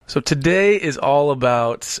So today is all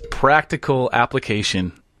about practical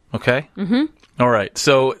application, okay? Mm-hmm. All right.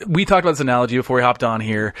 So we talked about this analogy before we hopped on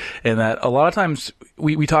here, and that a lot of times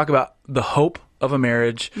we talk about the hope of a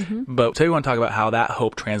marriage, but today we want to talk about how that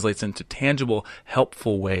hope translates into tangible,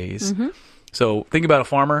 helpful ways. So think about a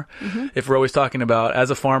farmer. If we're always talking about, as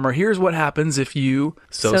a farmer, here's what happens if you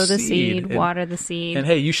sow the seed, water the seed. And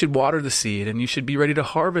hey, you should water the seed, and you should be ready to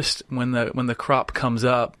harvest when the crop comes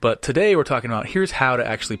up. But today we're talking about, here's how to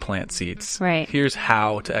actually plant seeds. Right. Here's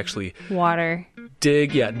how to actually water.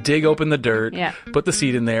 Dig open the dirt, Yeah. put the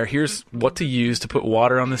seed in there. Here's what to use to put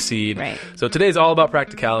water on the seed. Right. So today's all about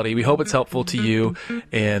practicality. We hope it's helpful to you,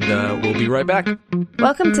 and we'll be right back.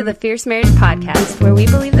 Welcome to the Fierce Marriage Podcast, where we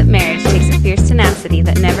believe that marriage takes a fierce tenacity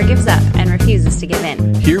that never gives up and refuses to give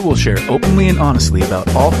in. Here we'll share openly and honestly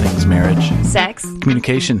about all things marriage, Sex,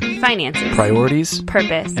 communication, finances, priorities,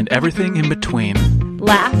 purpose, and everything in between.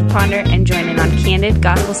 Laugh, ponder, and join in on candid,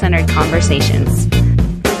 gospel-centered conversations.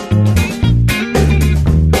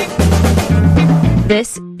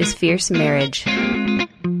 This is Fierce Marriage. You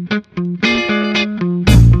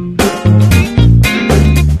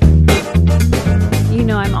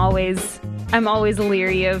know, I'm always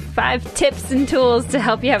leery of 5 tips and tools to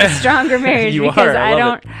help you have a stronger marriage. You because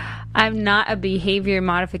are. I'm not a behavior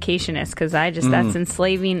modificationist, because that's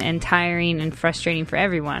enslaving and tiring and frustrating for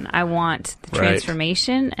everyone. I want the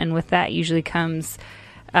transformation, and with that usually comes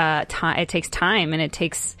time. It takes time, and it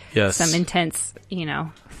takes some intense,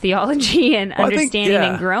 theology and understanding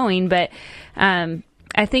and growing. But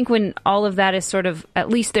I think when all of that is sort of, at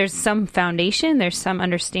least there's some foundation, there's some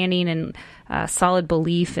understanding and solid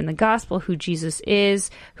belief in the gospel, who Jesus is,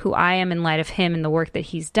 who I am in light of him and the work that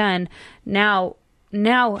he's done. Now,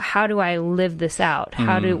 how do I live this out?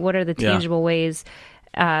 What are the tangible ways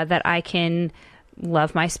that I can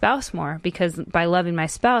love my spouse more? Because by loving my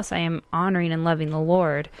spouse, I am honoring and loving the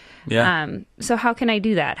Lord. Yeah. So how can I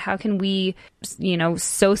do that? How can we,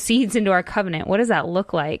 sow seeds into our covenant? What does that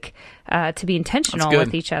look like to be intentional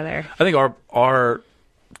with each other? I think our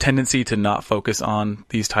tendency to not focus on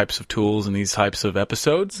these types of tools and these types of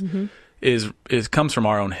episodes is comes from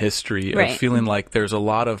our own history of feeling like there's a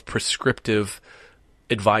lot of prescriptive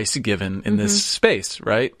advice given in this space,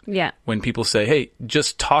 right? Yeah. When people say, hey,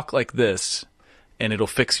 just talk like this and it'll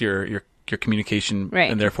fix your communication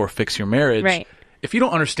and therefore fix your marriage. Right. If you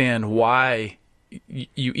don't understand why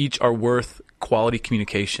you each are worth quality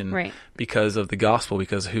communication because of the gospel,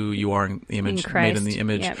 because who you are in the image, made in the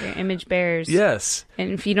image. Yeah, your image bearers. Yes.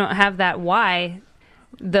 And if you don't have that why,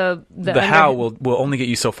 the how will only get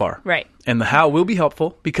you so far. Right. And the how will be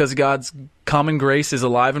helpful because God's common grace is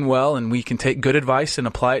alive and well, and we can take good advice and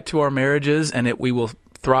apply it to our marriages, and we will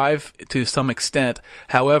thrive to some extent.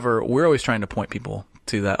 However, we're always trying to point people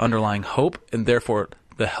to that underlying hope, and therefore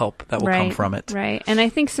the help that will come from it. Right. And I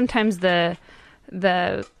think sometimes the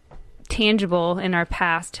tangible in our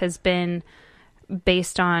past has been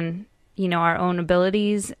based on, our own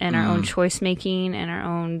abilities and our own choice making and our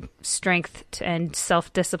own strength and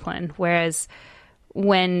self-discipline. Whereas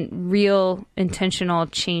when real intentional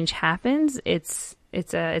change happens, it's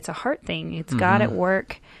a heart thing. It's God at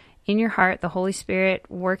work in your heart, the Holy Spirit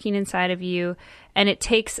working inside of you. And it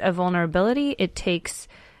takes a vulnerability. It takes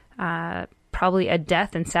probably a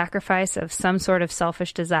death and sacrifice of some sort of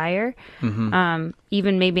selfish desire,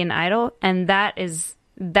 even maybe an idol. And that is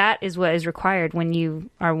what is required when you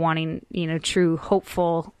are wanting, true,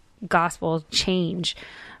 hopeful gospel change.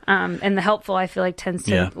 And the helpful, I feel like, tends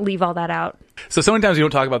to leave all that out. So many times we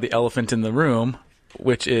don't talk about the elephant in the room,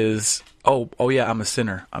 which is, oh yeah, I'm a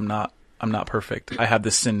sinner. I'm not perfect. I have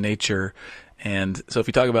this sin nature. And so if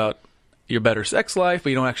you talk about your better sex life, but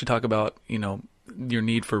you don't actually talk about, your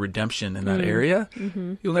need for redemption in that area,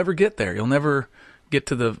 you'll never get there. You'll never get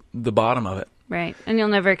to the bottom of it. Right. And you'll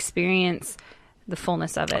never experience the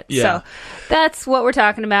fullness of it. Yeah. So that's what we're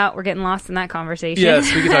talking about. We're getting lost in that conversation.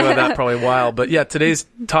 Yes, we can talk about that probably a while. But yeah, today's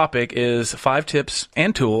topic is 5 tips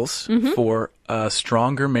and tools for a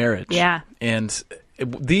stronger marriage. Yeah. And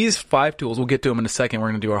these 5 tools, we'll get to them in a second. We're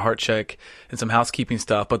going to do our heart check and some housekeeping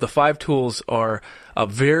stuff. But the 5 tools are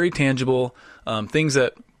very tangible, things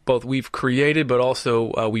that both we've created, but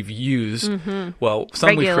also we've used. Well,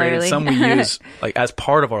 some we've created, some we use like as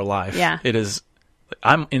part of our life. Yeah. It is.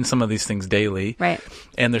 I'm in some of these things daily. Right.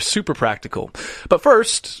 And they're super practical. But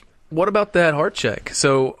first, what about that heart check?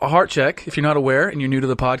 So a heart check, if you're not aware and you're new to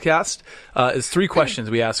the podcast, is 3 questions.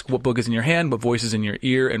 We ask what book is in your hand, what voice is in your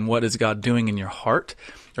ear, and what is God doing in your heart,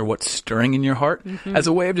 or what's stirring in your heart, as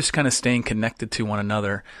a way of just kind of staying connected to one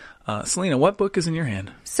another. Selena, what book is in your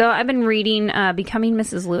hand? So I've been reading Becoming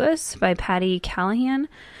Mrs. Lewis by Patty Callahan.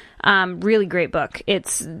 Really great book.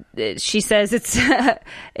 She says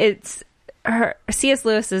it's her C.S.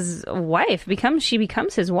 Lewis's wife she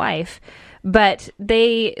becomes his wife, but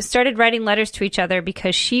they started writing letters to each other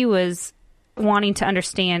because she was wanting to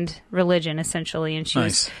understand religion essentially, and she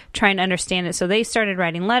was trying to understand it. So they started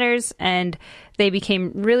writing letters, and they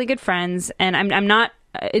became really good friends. And I'm not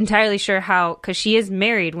entirely sure how, because she is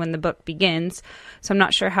married when the book begins, so I'm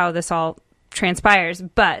not sure how this all transpires,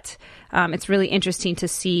 but it's really interesting to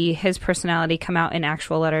see his personality come out in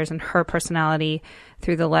actual letters and her personality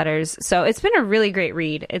through the letters. So it's been a really great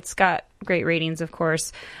read. It's got great ratings, of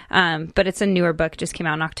course, but it's a newer book, just came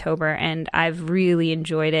out in October, and I've really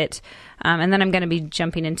enjoyed it. And then I'm going to be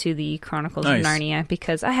jumping into the Chronicles of Narnia,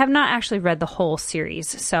 because I have not actually read the whole series,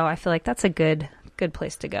 so I feel like that's a good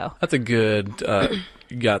place to go. That's a good,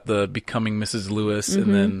 you got the Becoming Mrs. Lewis,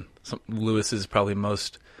 and then Lewis's probably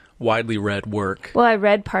most widely read work. Well, I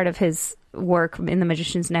read part of his work in The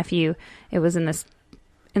Magician's Nephew. It was in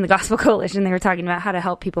the Gospel Coalition. They were talking about how to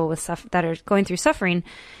help people that are going through suffering,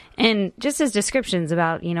 and just his descriptions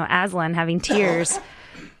about, Aslan having tears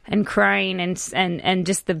and crying and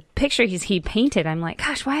just the picture he painted. I'm like,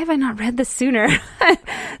 gosh, why have I not read this sooner?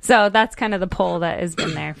 So that's kind of the pull that has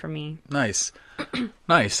been there for me. Nice.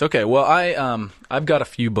 Okay. Well, I've got a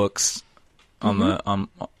few books on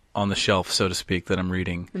the shelf, so to speak, that I'm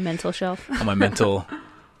reading. The mental shelf. On my mental,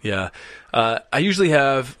 yeah. I usually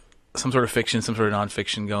have some sort of fiction, some sort of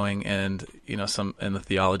nonfiction going, and some in the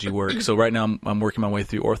theology work. So right now I'm working my way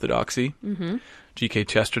through Orthodoxy. G.K.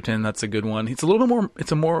 Chesterton, that's a good one. It's a little bit more.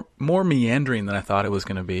 It's more meandering than I thought it was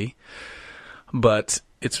going to be, but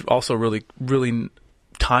it's also really, really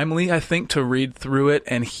timely, I think, to read through it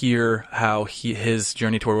and hear how his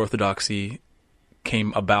journey toward Orthodoxy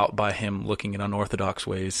came about by him looking at unorthodox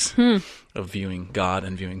ways of viewing God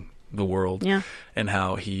and viewing the world, and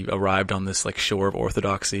how he arrived on this shore of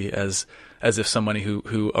orthodoxy as if somebody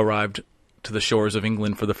who arrived to the shores of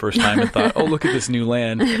England for the first time and thought, oh, look at this new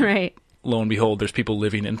land. Right. Lo and behold, there's people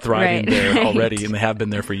living and thriving there already, and they have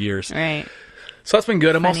been there for years. Right. So that's been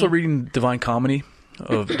good. I'm also reading Divine Comedy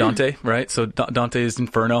of Dante, right? So Dante's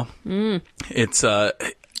Inferno. It's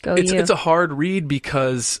it's a hard read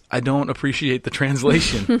because I don't appreciate the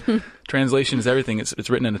translation. Translation is everything. It's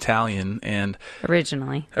written in Italian and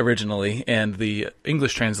originally, and the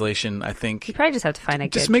English translation, I think, you probably just have to find a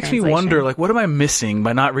good just makes translation. Me wonder, what am I missing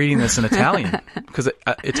by not reading this in Italian? Because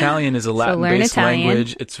Italian is a Latin-based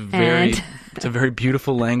language. It's a very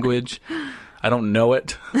beautiful language. I don't know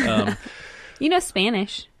it. You know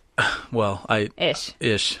Spanish. Well, Ish.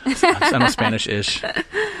 I know Spanish-ish.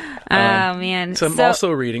 Oh, man. So I'm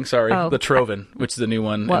also reading, The Trovan, which is the new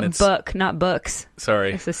one. What, book, not books.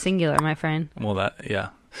 Sorry. It's a singular, my friend. Well,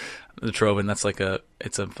 The Trovan, that's like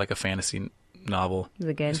a fantasy novel. Is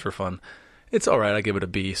it good? It's for fun. It's all right. I give it a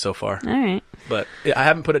B so far. All right. But I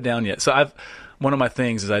haven't put it down yet. So one of my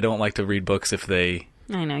things is I don't like to read books if they...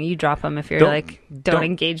 I know, you drop them if you're don't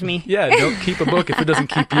engage me. Yeah, don't keep a book if it doesn't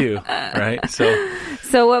keep you, right?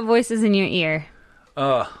 So what voice is in your ear?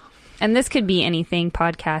 And this could be anything,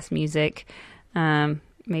 podcast, music,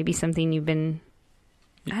 maybe something you've been,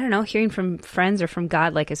 I don't know, hearing from friends or from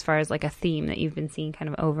God, as far as a theme that you've been seeing kind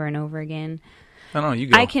of over and over again. I don't know, you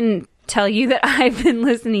go. I can tell you that I've been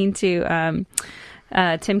listening to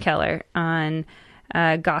Tim Keller on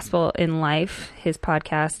Gospel in Life, his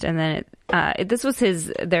podcast, and then this was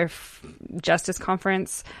their Justice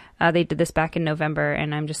Conference. They did this back in November,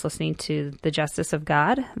 and I'm just listening to The Justice of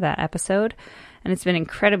God, that episode, and it's been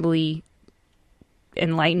incredibly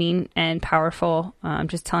enlightening and powerful.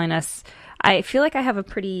 Just telling us, I feel like I have a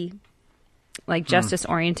pretty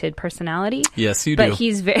justice-oriented personality. Yes, you do. But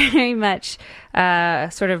he's very much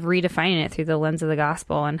sort of redefining it through the lens of the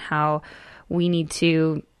gospel and how we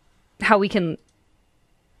can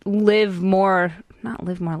not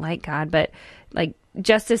live more like God, but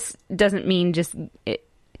justice doesn't mean just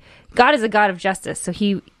God is a God of justice. So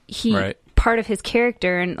he right. Part of his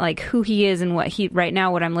character and who he is and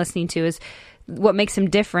what I'm listening to is what makes him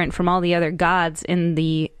different from all the other gods in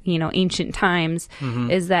the ancient times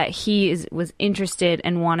is that he was interested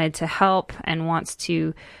and wanted to help and wants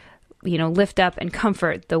to lift up and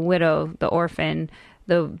comfort the widow, the orphan,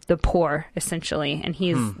 the poor, essentially. And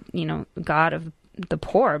he's God of the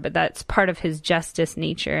poor, but that's part of his justice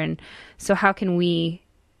nature. And so how can we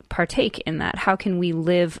partake in that? How can we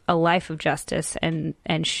live a life of justice and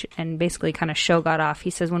basically kind of show God off? He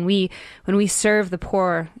says when we serve the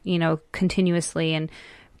poor, continuously, and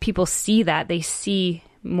people see that, they see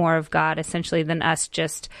more of God essentially than us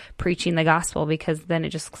just preaching the gospel, because then it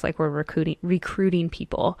just looks like we're recruiting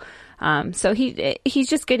people. So he's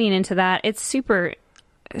just getting into that. It's super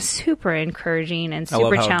super encouraging and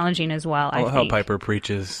super challenging as well. I love how Piper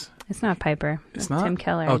preaches. It's not Piper. It's not Tim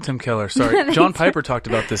Keller. Oh, Tim Keller. Sorry, John Piper talked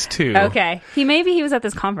about this too. Okay, he was at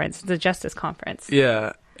this conference, the Justice Conference.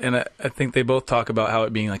 Yeah, and I think they both talk about how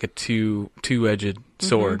it being like a two-edged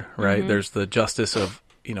sword, right? Mm-hmm. There's the justice of,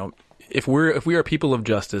 you know, if we are people of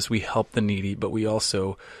justice, we help the needy, but we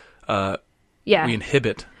also we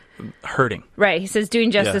inhibit hurting. Right. He says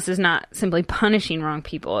doing justice is not simply punishing wrong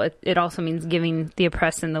people. It also means giving the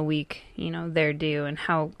oppressed and the weak, you know, their due. And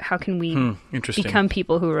how can we become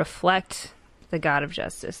people who reflect the God of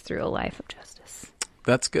justice through a life of justice?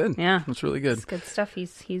 That's good. Yeah. That's really good. It's good stuff.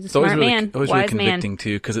 He's a smart man. Always really convicting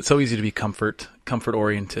too, because it's so easy to be comfort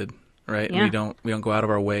oriented, right? Yeah. We don't go out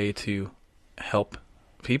of our way to help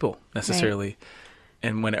people necessarily. Right.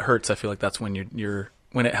 And when it hurts, I feel like that's when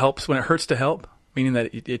when it hurts to help, meaning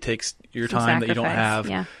that it takes your time that you don't have,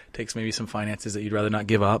 it takes maybe some finances that you'd rather not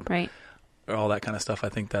give up, right? Or all that kind of stuff. I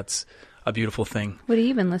think that's a beautiful thing. What have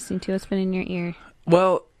you been listening to? What's been in your ear?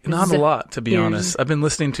 Well, not a lot, to be honest. I've been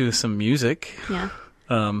listening to some music. Yeah.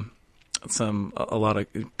 A lot of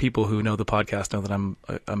people who know the podcast know that I'm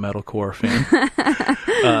a metalcore fan.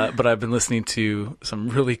 But I've been listening to some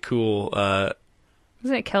really cool is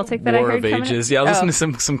it Celtic that War I heard? War of Ages. Yeah, I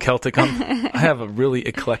listened to some Celtic. I have a really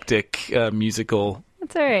eclectic musical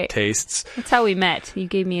That's all right. tastes. That's how we met. You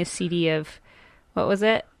gave me a CD of, what was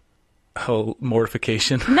it? Oh,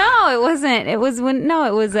 Mortification. No, it wasn't. It was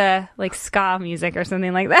like ska music or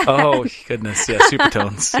something like that. Oh goodness, yeah,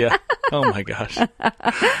 Supertones. Yeah. Oh my gosh.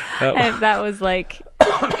 That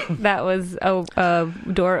was a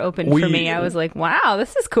door opened for me. I was like, wow,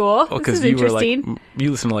 this is cool. Well, this is interesting. Were like,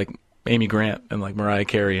 you listen to like Amy Grant and like Mariah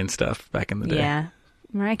Carey and stuff back in the day. Yeah,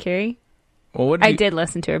 Mariah Carey. Well, I did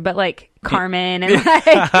listen to her, but like Carmen and like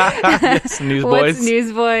yes,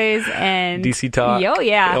 Newsboys and DC Talk. Oh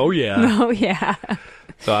yeah. Oh yeah. Oh yeah.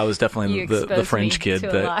 So I was definitely the French kid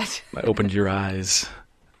that opened your eyes.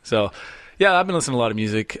 So yeah, I've been listening to a lot of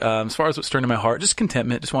music. As far as what's stirring in my heart, just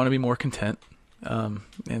contentment. Just want to be more content. And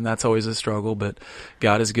that's always a struggle, but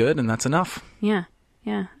God is good and that's enough. Yeah.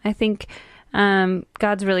 Yeah. I think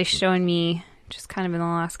God's really showing me just kind of in the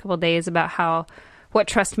last couple of days about what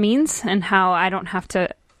trust means and how I don't have to.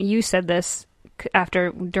 You said this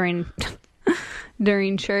during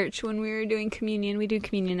church when we were doing communion. We do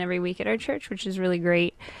communion every week at our church, which is really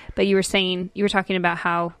great. But you were talking about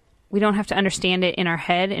how we don't have to understand it in our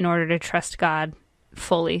head in order to trust God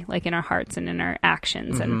fully, like in our hearts and in our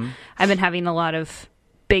actions. Mm-hmm. And I've been having a lot of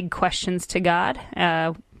big questions to God.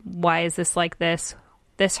 Why is this like this?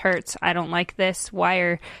 This hurts. I don't like this. Why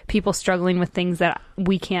are people struggling with things that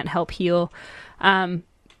we can't help heal?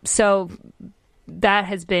 So that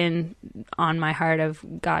has been on my heart of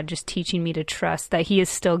God just teaching me to trust that He is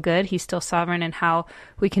still good. He's still sovereign, and how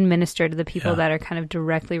we can minister to the people that are kind of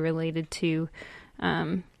directly related to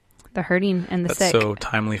the hurting and the sick. That's so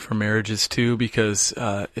timely for marriages too, because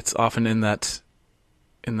it's often in that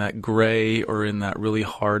gray or in that really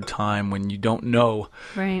hard time when you don't know,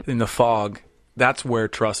 right, in the fog. That's where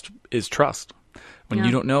trust is trust. When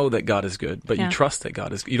you don't know that God is good, but you trust that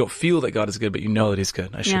God is good. You don't feel that God is good, but you know that He's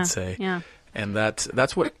good, I should say. Yeah. And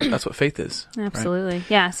that's what faith is. Absolutely. Right?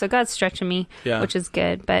 Yeah. So God's stretching me, which is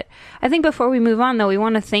good. But I think before we move on, though, we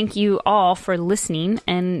want to thank you all for listening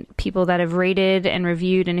and people that have rated and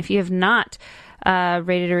reviewed. And if you have not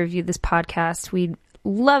rated or reviewed this podcast, we'd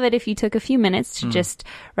love it if you took a few minutes to just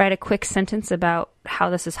write a quick sentence about how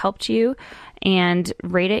this has helped you and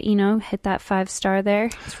rate it, hit that 5-star there.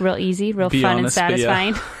 It's real easy, real fun and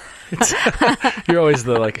satisfying. You're always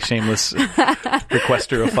the shameless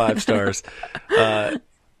requester of 5 stars. Do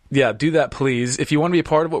that, please. If you want to be a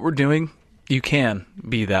part of what we're doing, you can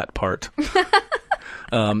be that part.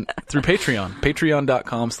 Through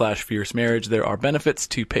patreon.com/fierce marriage. There are benefits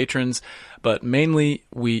to patrons, but mainly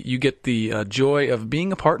you get the joy of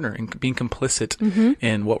being a partner and being complicit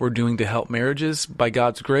in what we're doing to help marriages by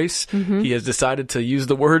God's grace. He has decided to use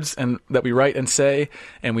the words that we write and say,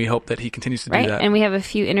 and we hope that He continues to do that. And we have a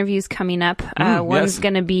few interviews coming up. One's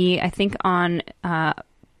going to be, I think, on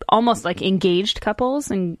almost like engaged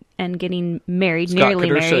couples and getting married,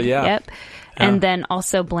 nearly married. Yep. And then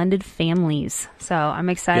also blended families. So I'm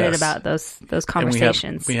excited about those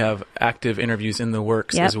conversations. And we have active interviews in the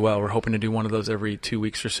works as well. We're hoping to do one of those every 2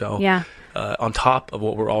 weeks or so. Yeah. On top of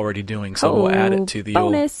what we're already doing. So we'll add it to the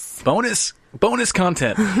bonus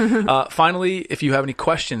content. Finally, if you have any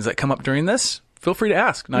questions that come up during this, feel free to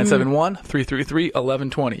ask.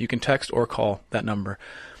 971-333-1120. You can text or call that number.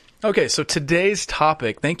 Okay, so today's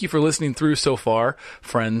topic, thank you for listening through so far,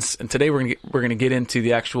 friends. And today we're going to get into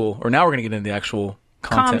the actual content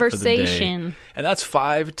conversation. for the day. And that's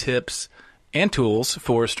 5 tips and tools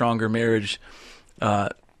for a stronger marriage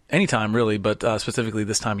anytime, really, but specifically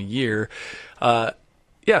this time of year.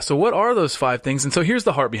 So what are those 5 things? And so here's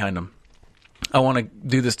the heart behind them. I want to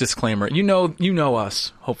do this disclaimer. You know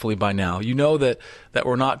us, hopefully by now. You know that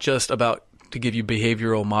we're not just about to give you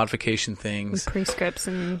behavioral modification things. Prescripts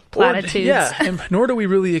and platitudes. And nor do we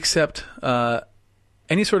really accept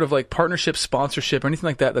any sort of like partnership, sponsorship, or anything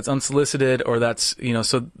like that that's unsolicited or that's,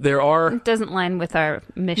 so there are... It doesn't line with our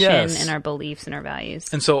mission and our beliefs and our values.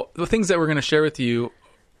 And so the things that we're going to share with you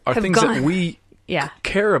are things that we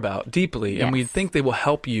care about deeply, and we think they will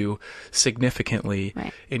help you significantly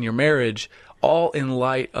in your marriage, all in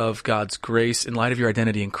light of God's grace, in light of your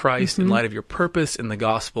identity in Christ, in light of your purpose in the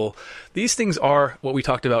gospel. These things are what we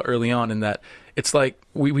talked about early on, in that it's like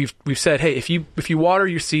we've said, hey, if you water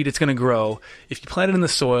your seed, it's going to grow. If you plant it in the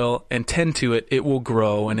soil and tend to it, it will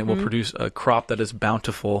grow and it will produce a crop that is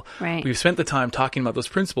bountiful. Right. We've spent the time talking about those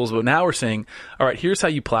principles, but now we're saying, all right, here's how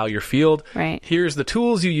you plow your field. Right. Here's the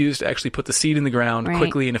tools you use to actually put the seed in the ground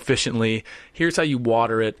quickly and efficiently. Here's how you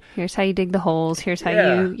water it. Here's how you dig the holes. Here's how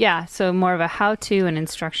you, so more of a how-to and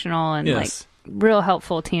instructional and like real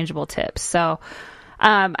helpful, tangible tips. So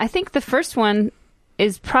I think the first one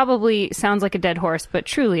is probably sounds like a dead horse, but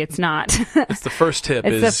truly it's not. It's the first tip.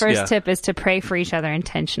 Tip is to pray for each other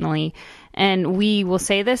intentionally. And we will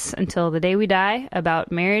say this until the day we die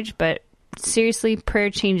about marriage, but seriously, prayer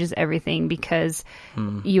changes everything, because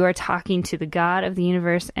you are talking to the God of the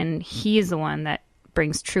universe, and He is the one that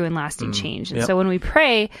brings true and lasting change. And so when we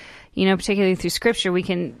pray, particularly through Scripture, we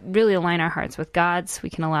can really align our hearts with God's. We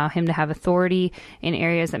can allow Him to have authority in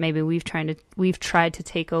areas that maybe we've tried to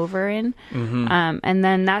take over in. And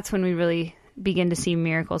then that's when we really begin to see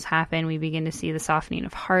miracles happen. We begin to see the softening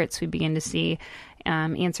of hearts. We begin to see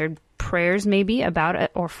answered prayers maybe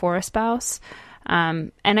about or for a spouse.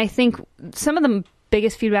 And I think some of the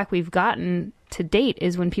biggest feedback we've gotten to date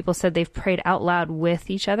is when people said they've prayed out loud with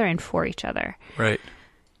each other and for each other. Right.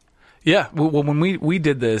 Yeah. Well, when we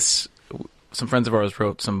did this, some friends of ours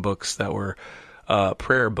wrote some books that were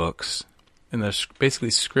prayer books, and they're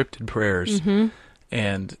basically scripted prayers.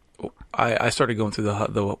 And I started going through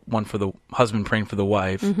the one for the husband praying for the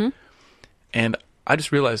wife, and I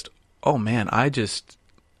just realized, oh man, I'm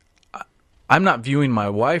not viewing my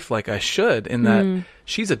wife like I should, in that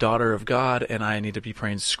she's a daughter of God, and I need to be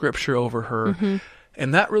praying Scripture over her.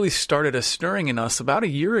 And that really started a stirring in us about a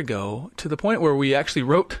year ago, to the point where we actually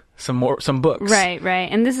wrote some books. Right.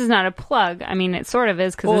 And this is not a plug. I mean, it sort of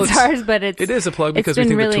is, because it's ours, but it is a plug because we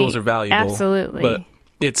think the tools are valuable. Absolutely. But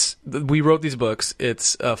we wrote these books.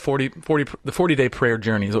 It's the 40-day prayer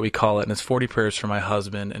journey is what we call it, and it's 40 prayers for my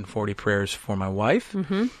husband and 40 prayers for my wife.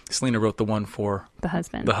 Selena wrote the one for the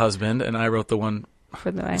husband, and I wrote the one for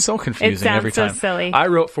the wife. It's so confusing every time. It sounds so silly. I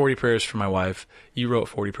wrote 40 prayers for my wife. You wrote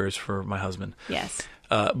 40 prayers for my husband. Yes.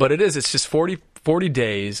 But it's just 40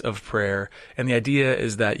 40 of prayer, and the idea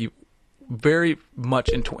is that you very much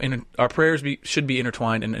our prayers should be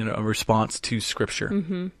intertwined in a response to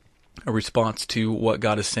Scripture, a response to what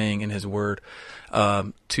God is saying in His Word,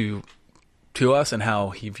 to us and how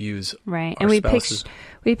He views right. our and spouses.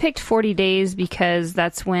 we picked 40 days because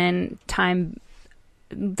that's when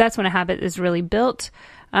a habit is really built.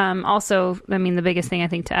 Also, I mean, the biggest thing I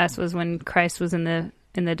think to us was when Christ was in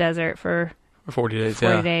the desert for 40 days.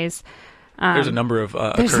 40 days. There's a number of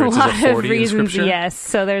there's occurrences a lot of 40 of reasons, in Scripture. Yes,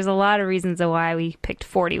 so there's a lot of reasons of why we picked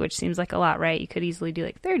 40, which seems like a lot, right? You could easily do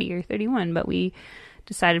like 30 or 31, but we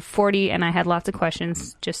decided 40, and I had lots of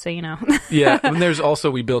questions, just so you know. Yeah, and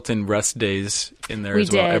we built in rest days in there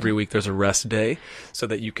as well. Every week there's a rest day so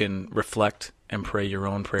that you can reflect and pray your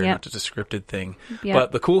own prayer, not just a scripted thing. Yep.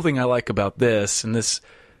 But the cool thing I like about this, and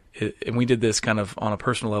we did this kind of on a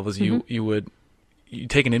personal level, is you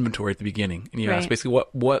take an inventory at the beginning, and you ask basically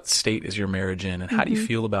what state is your marriage in, and how do you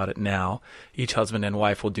feel about it now? Each husband and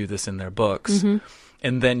wife will do this in their books.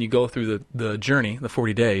 And then you go through the journey, the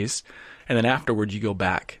 40 days, and then afterward you go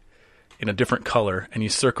back in a different color and you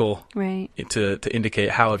circle to indicate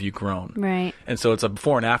how have you grown. Right. And so it's a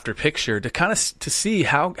before and after picture to kind of to see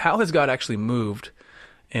how has God actually moved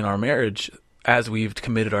in our marriage as we've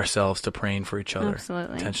committed ourselves to praying for each other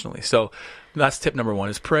intentionally. So that's tip number 1,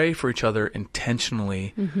 is pray for each other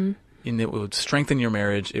intentionally. And it will strengthen your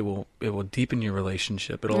marriage. It will deepen your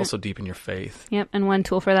relationship. It'll also deepen your faith. Yep. And one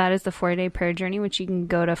tool for that is the 40-day prayer journey, which you can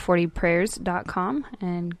go to 40prayers.com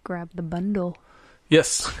and grab the bundle.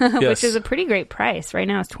 Yes. Which is a pretty great price. Right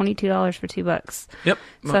now it's $22 for $2. Yep.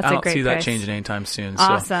 So that's I a don't great see price. that changing anytime soon.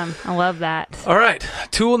 Awesome. I love that. All right.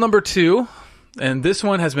 Tool number 2, and this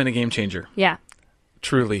one has been a game changer. Yeah.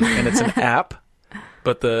 Truly. And it's an app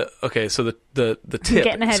But the tip.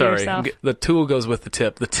 Getting ahead of yourself. The tool goes with the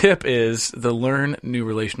tip. The tip is the learn new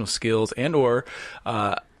relational skills and or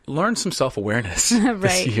learn some self-awareness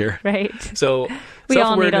this year. Right. So we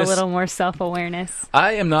all need a little more self-awareness.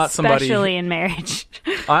 I am not somebody, especially in marriage.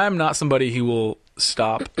 I am not somebody who will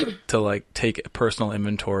stop to like take a personal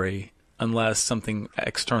inventory unless something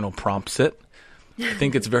external prompts it. I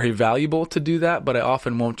think it's very valuable to do that, but I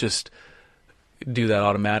often won't just do that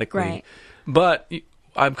automatically. Right. But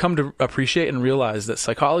I've come to appreciate and realize that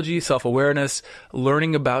psychology, self-awareness,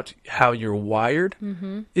 learning about how you're wired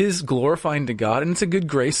is glorifying to God, and it's a good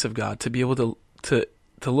grace of God to be able to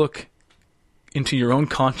look into your own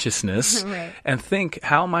consciousness and think,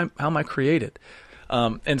 how am I created?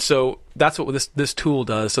 And so that's what this tool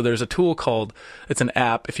does. So there's a tool it's an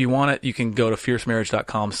app. If you want it, you can go to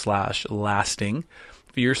fiercemarriage.com/lasting,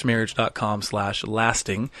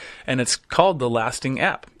 fiercemarriage.com/lasting, and it's called the Lasting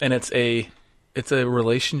app. And it's a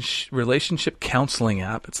relationship counseling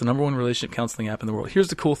app. It's the number one relationship counseling app in the world. Here's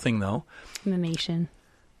the cool thing, though. In the nation.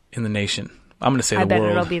 I'm going to say the world. I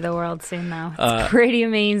bet it'll be the world soon, though. It's pretty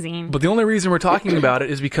amazing. But the only reason we're talking about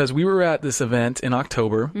it is because we were at this event in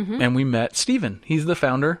October, and we met Stephen. He's the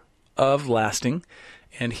founder of Lasting,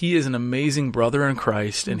 and he is an amazing brother in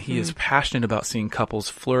Christ, and he is passionate about seeing couples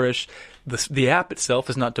flourish. The app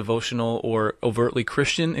itself is not devotional or overtly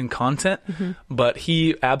Christian in content, but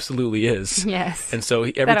he absolutely is. Yes. And so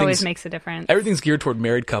that always makes a difference. Everything's geared toward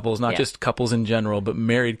married couples, not just couples in general, but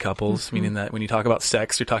married couples, meaning that when you talk about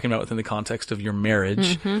sex, you're talking about within the context of your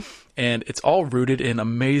marriage. And it's all rooted in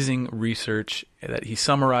amazing research that he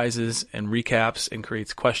summarizes and recaps and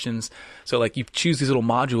creates questions. So like you choose these little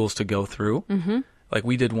modules to go through. Like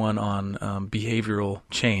we did one on behavioral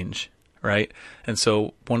change. Right. And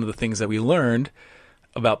so one of the things that we learned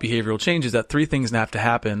about behavioral change is that 3 things have to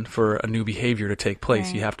happen for a new behavior to take place.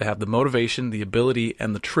 Right. You have to have the motivation, the ability,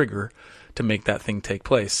 and the trigger to make that thing take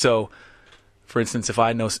place. So, for instance, if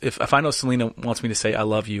I know Selena wants me to say I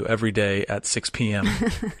love you every day at 6 p.m.,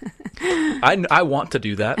 I want to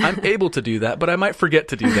do that. I'm able to do that, but I might forget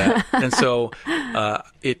to do that. And so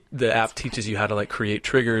the app teaches you how to like create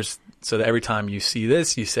triggers so that every time you see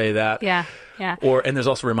this, you say that. Yeah. Yeah. And there's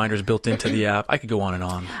also reminders built into the app. I could go on and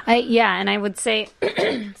on. And I would say,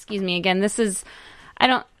 excuse me again, it's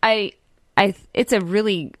a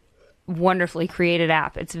really wonderfully created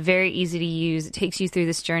app. It's very easy to use. It takes you through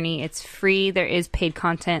this journey. It's free. There is paid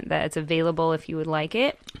content that's available if you would like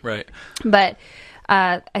it. Right. But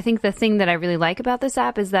I think the thing that I really like about this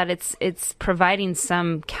app is that it's providing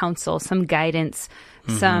some counsel, some guidance,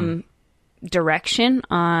 some direction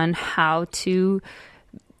on how to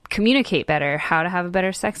communicate better, how to have a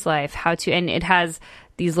better sex life, and it has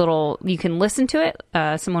these little, you can listen to it,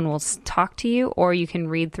 someone will talk to you, or you can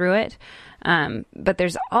read through it. But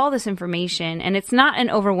there's all this information, and it's not an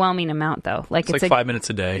overwhelming amount though. It's like 5 minutes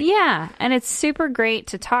a day. Yeah. And it's super great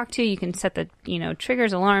to talk to. You can set the,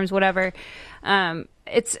 triggers, alarms, whatever.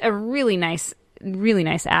 It's a really nice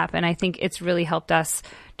app. And I think it's really helped us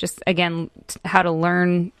just, again, how to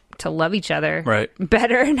learn to love each other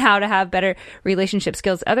better and how to have better relationship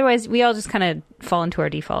skills. Otherwise, we all just kind of fall into our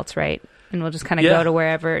defaults, right? And we'll just kind of go to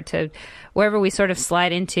wherever we sort of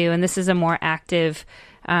slide into. And this is a more active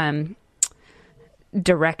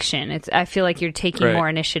direction. I feel like you're taking more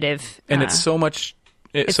initiative. And it's so much.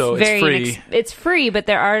 It's free. It's free, but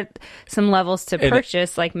there are some levels to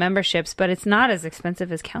purchase, like memberships, but it's not as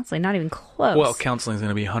expensive as counseling, not even close. Well, counseling is going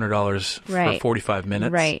to be $100 for 45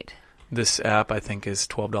 minutes. Right. This app, I think, is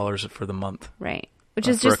 $12 for the month. Right. Which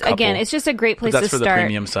is just, again, it's just a great place to start. That's for the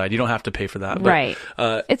premium side. You don't have to pay for that. But, right.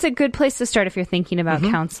 It's a good place to start if you're thinking about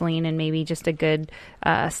counseling, and maybe just a good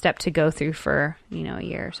step to go through for, a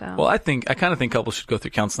year or so. Well, I kind of think couples should go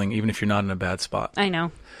through counseling even if you're not in a bad spot. I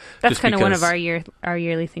know. That's kind of one of our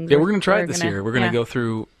yearly things. Yeah, we're going to try it this year. We're going to go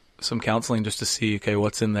through some counseling just to see,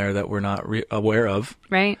 what's in there that we're not aware of.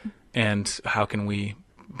 Right. And how can we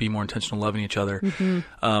be more intentional loving each other.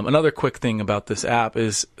 Another quick thing about this app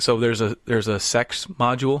is, so there's a sex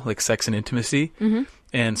module, like sex and intimacy.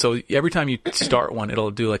 And so every time you start one,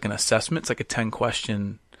 it'll do like an assessment. It's like a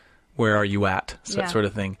 10-question, where are you at? Sort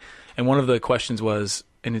of thing. And one of the questions was,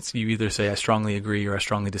 and it's, you either say I strongly agree or I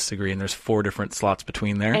strongly disagree, and there's 4 different slots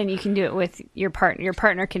between there. And you can do it with your partner. Your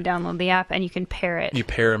partner can download the app and you can pair it. You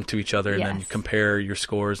pair them to each other, and then you compare your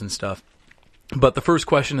scores and stuff. But the first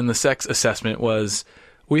question in the sex assessment was,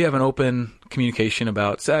 we have an open communication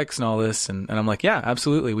about sex and all this. And I'm like, yeah,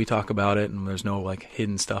 absolutely. We talk about it, and there's no like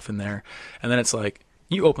hidden stuff in there. And then it's like,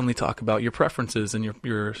 you openly talk about your preferences and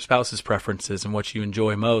your spouse's preferences and what you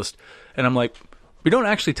enjoy most. And I'm like, we don't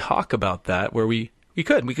actually talk about that, where we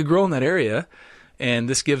could grow in that area. And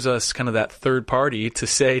this gives us kind of that third party to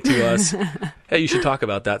say to us, hey, you should talk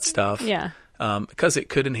about that stuff. Yeah. Because it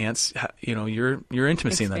could enhance, your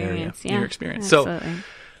intimacy in that area, your experience. Absolutely. So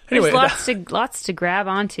anyway, there's lots to grab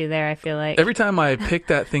onto there, I feel like. Every time I pick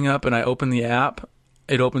that thing up and I open the app,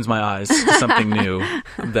 it opens my eyes to something new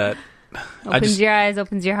that opens your eyes,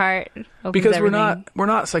 opens your heart, opens because everything. we're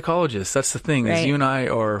not psychologists. That's the thing. Is you and I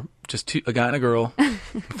are just a guy and a girl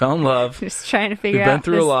fell in love, just trying to figure out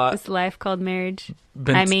through a lot. This life called marriage.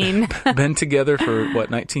 Been together for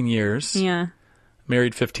 19 years. Yeah,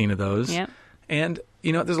 married 15 of those. Yep. And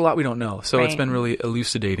there's a lot we don't know, so it's been really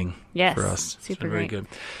elucidating for us. Super very great. Good.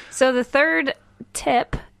 So the third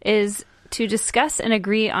tip is to discuss and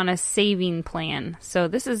agree on a saving plan. So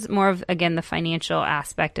this is more of, again, the financial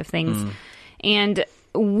aspect of things. And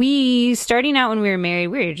starting out when we were married,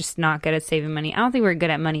 we were just not good at saving money. I don't think we were good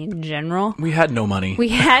at money in general. We had no money. We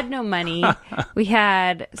had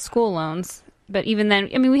school loans. But even then,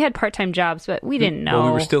 we had part-time jobs, but we didn't know. Well,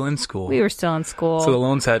 we were still in school. So the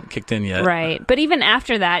loans hadn't kicked in yet. Right. But even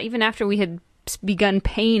after that, even after we had begun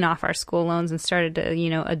paying off our school loans and started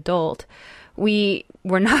to, adult, we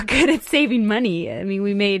were not good at saving money.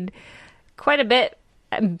 We made quite a bit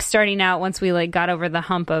starting out once we got over the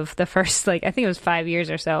hump of the first, I think it was 5 years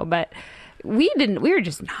or so, but we were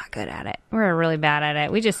just not good at it. We were really bad at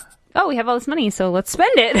it. We just, we have all this money, so let's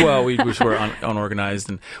spend it. Well, we just were unorganized,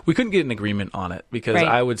 and we couldn't get an agreement on it because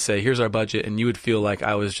I would say, here's our budget, and you would feel like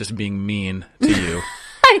I was just being mean to you.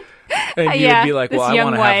 And you would be like, well, I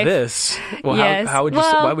want to have this. Well, yes. how would you,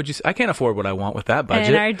 why would you, I can't afford what I want with that budget.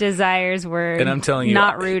 And our desires were and I'm telling you,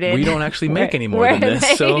 not rooted. We don't actually make any more than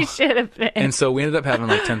this. They should have been. And so we ended up having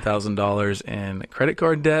 $10,000 in credit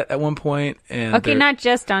card debt at one point. And not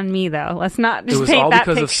just on me, though. Let's not just paint that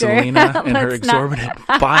picture. It was all because of Selena and her exorbitant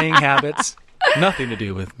buying habits. Nothing to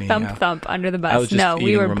do with me. Thump under the bus. I was just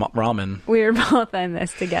eating ramen. We were both in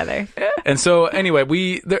this together. And so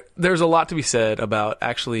anyway, there's a lot to be said about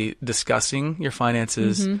actually discussing your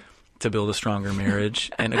finances to build a stronger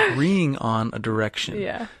marriage and agreeing on a direction.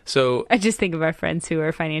 Yeah. So I just think of our friends who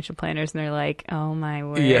are financial planners and they're like, oh my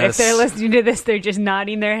word. Yes. If they're listening to this, they're just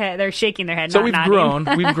nodding their head. They're shaking their head. So we've grown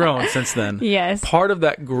since then. Yes. Part of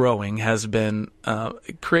that growing has been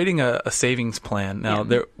creating a savings plan. Now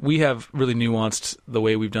we have really nuanced the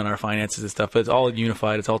way we've done our finances and stuff, but it's all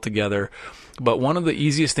unified. It's all together. But one of the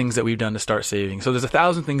easiest things that we've done to start saving. So there's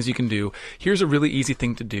 1,000 things you can do. Here's a really easy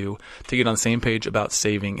thing to do to get on the same page about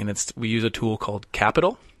saving. And we use a tool called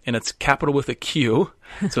Qapital, and it's capital with a Q.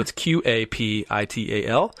 So it's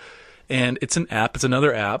Qapital. And it's an app. It's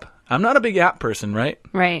another app. I'm not a big app person, right?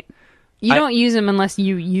 Right. You don't use them unless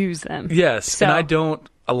you use them. Yes. So. And I don't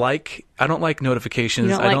like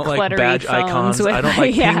notifications. I don't like badge icons. I don't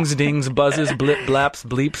like pings, dings, buzzes, blip, blaps,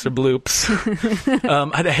 bleeps, or bloops.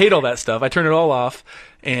 I hate all that stuff. I turn it all off.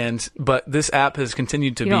 But this app has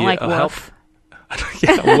continued to be a help.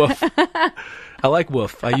 Yeah, Woof. I like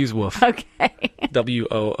Woof. I use Woof. Okay.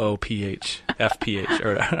 WOOPH. FPH.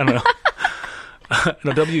 Or I don't know.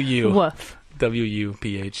 No, WU. Woof.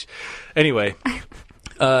 WUPH. Anyway.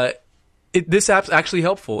 This app's actually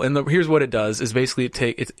helpful, and here's what it does: is basically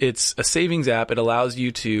it's a savings app. It allows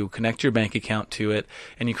you to connect your bank account to it,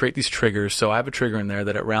 and you create these triggers. So I have a trigger in there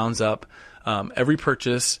that it rounds up every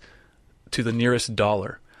purchase to the nearest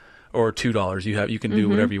 $1 or $2. You can do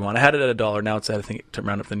whatever you want. I had it at $1. Now it's at, I think, to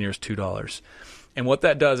round up the nearest $2. And what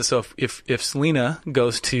that does is, so if Selena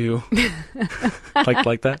goes to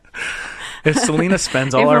like that. If Selena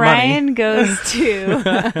spends all our money,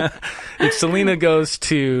 if Selena goes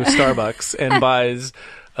to Starbucks and buys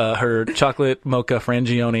her chocolate mocha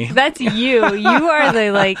frangione, that's you. You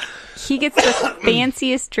are he gets the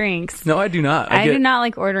fanciest drinks. No, I do not. I do not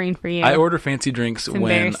like ordering for you. I order fancy drinks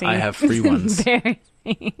when I have free ones.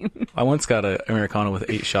 I once got an Americano with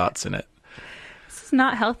 8 shots in it. This is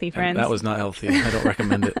not healthy, friends. And that was not healthy. I don't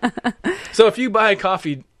recommend it. So if you buy a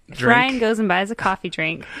coffee drink, Ryan goes and buys a coffee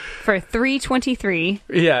drink for $3.23.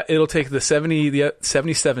 Yeah, it'll take the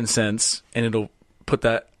 77 cents and it'll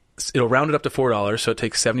round it up to $4, so it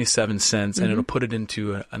takes 77 cents and it'll put it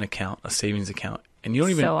into an account, a savings account. And you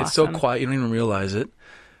don't even it's so quiet, you don't even realize it.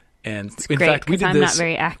 And in fact, we did I'm not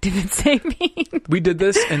very active in saving. We did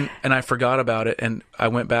this and I forgot about it, and I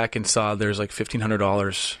went back and saw there's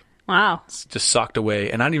 $1,500. Wow. Just socked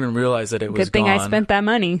away, and I didn't even realize that it was Good thing gone. I spent that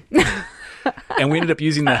money. And we ended up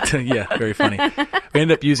using that to, very funny. We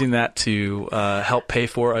ended up using that to help pay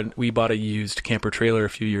for we bought a used camper trailer a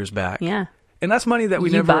few years back. Yeah. And that's money that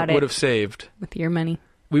we never would have saved. With your money.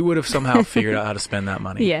 We would have somehow figured out how to spend that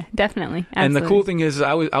money. Yeah, definitely. Absolutely. And the cool thing is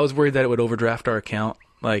I was worried that it would overdraft our account.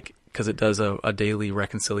 because it does a daily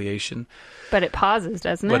reconciliation. But it pauses,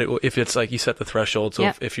 doesn't it? But if it's like you set the threshold,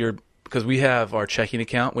 so if you're, because we have our checking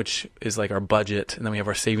account, which is like our budget, and then we have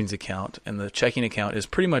our savings account, and the checking account is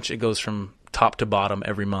pretty much, it goes from top to bottom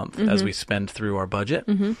every month as we spend through our budget.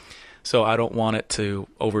 So I don't want it to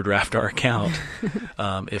overdraft our account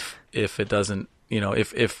if it doesn't,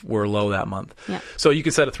 if we're low that month. Yeah. So you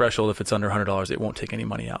can set a threshold. If it's under $100, it won't take any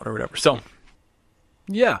money out or whatever. So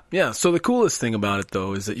yeah. So the coolest thing about it,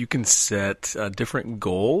 though, is that you can set different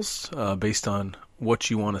goals based on what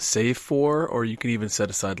you want to save for, or you can even set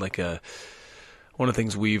aside like one of the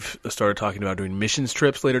things we've started talking about, doing missions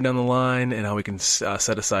trips later down the line, and how we can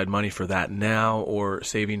set aside money for that now, or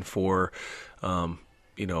saving for,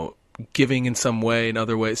 giving in some way, in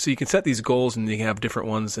other ways. So you can set these goals, and you can have different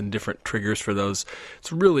ones and different triggers for those.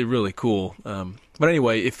 It's really, really cool. But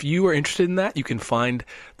anyway, if you are interested in that, you can find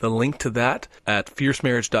the link to that at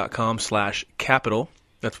fiercemarriage.com/capital.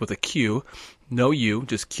 That's with a Q, no U,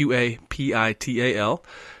 just QAPITAL.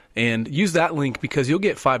 And use that link because you'll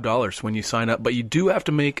get $5 when you sign up, but you do have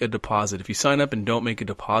to make a deposit. If you sign up and don't make a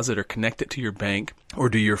deposit or connect it to your bank or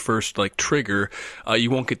do your first trigger,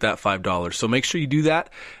 you won't get that $5. So make sure you do that.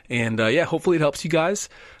 And hopefully it helps you guys.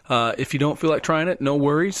 If you don't feel like trying it, no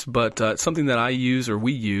worries, but it's something that I use or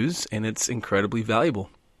we use, and it's incredibly valuable.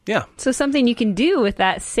 Yeah. So something you can do with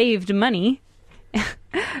that saved money,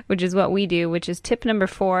 which is what we do, which is tip number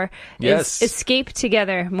 4, is escape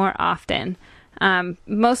together more often.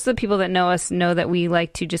 Most of the people that know us know that we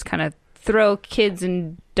like to just kind of throw kids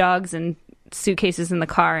and dogs and suitcases in the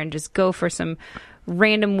car and just go for some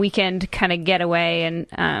random weekend kind of getaway.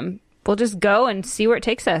 And we'll just go and see where it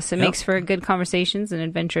takes us. It makes for good conversations and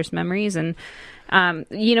adventurous memories. And,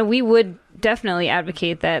 we would definitely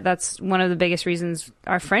advocate that. That's one of the biggest reasons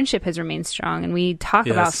our friendship has remained strong. And we talk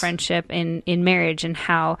about friendship in marriage and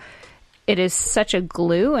how it is such a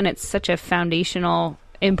glue and it's such a foundational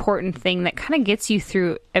important thing that kind of gets you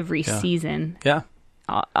through every season. Yeah.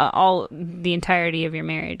 All the entirety of your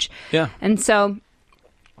marriage. Yeah. And so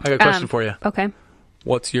I got a question for you. Okay.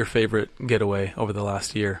 What's your favorite getaway over the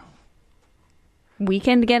last year?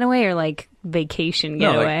 Weekend getaway or like vacation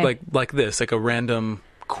getaway? No, like this, like a random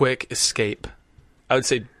quick escape. I would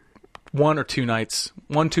say 1 or 2 nights,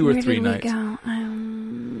 1, 2 or 3 nights. Go?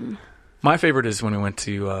 My favorite is when we went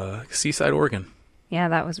to Seaside, Oregon. Yeah,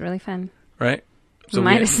 that was really fun. Right? So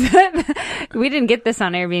we didn't get this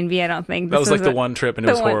on Airbnb, I don't think. That was like the one trip, and it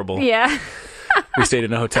was horrible. Yeah. We stayed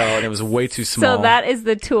in a hotel, and it was way too small. So that is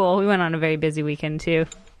the tool. We went on a very busy weekend, too.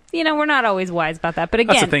 We're not always wise about that. But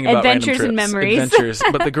again, that's the thing about adventures and memories. Adventures.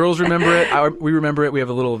 But the girls remember it. We remember it. We have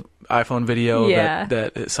a little iPhone video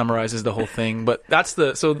that summarizes the whole thing. But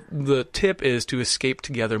so the tip is to escape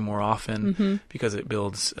together more often because it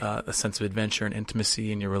builds a sense of adventure and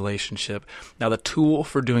intimacy in your relationship. Now, the tool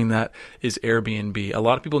for doing that is Airbnb. A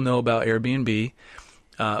lot of people know about Airbnb.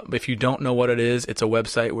 If you don't know what it is, it's a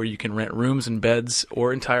website where you can rent rooms and beds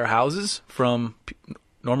or entire houses from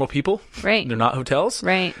normal people. Right. They're not hotels.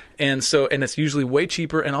 Right. And it's usually way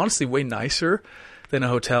cheaper and honestly way nicer than a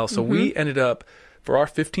hotel. So we ended up, for our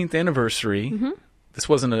 15th anniversary, this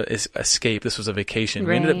wasn't an escape, this was a vacation.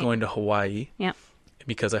 Right. We ended up going to Hawaii. Yeah.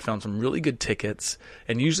 Because I found some really good tickets.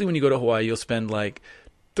 And usually when you go to Hawaii, you'll spend like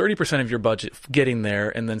 30% of your budget getting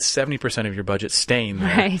there and then 70% of your budget staying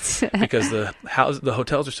there. Right. Because the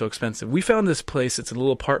hotels are so expensive. We found this place. It's a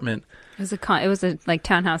little apartment. It was a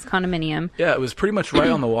townhouse condominium. Yeah, it was pretty much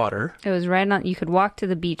right on the water. It was right on. You could walk to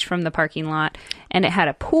the beach from the parking lot, and it had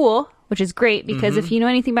a pool, which is great because if you know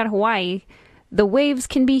anything about Hawaii, the waves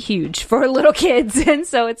can be huge for little kids, and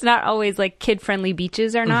so it's not always like kid-friendly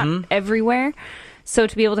beaches are not everywhere. So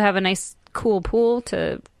to be able to have a nice, cool pool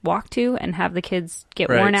to walk to and have the kids get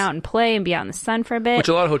worn out and play and be out in the sun for a bit. Which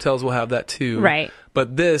a lot of hotels will have that too. Right.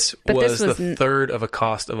 But this was the third of a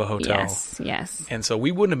cost of a hotel. Yes. And so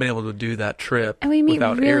we wouldn't have been able to do that trip and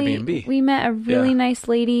without Airbnb. We met a really nice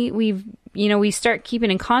lady. We start keeping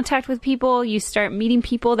in contact with people. You start meeting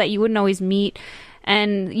people that you wouldn't always meet.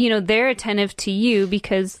 And, they're attentive to you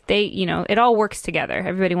because they, it all works together.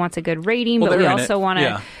 Everybody wants a good rating, but we also want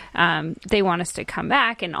to, they want us to come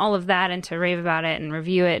back and all of that and to rave about it and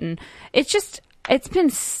review it. And it's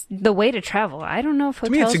been the way to travel. I don't know if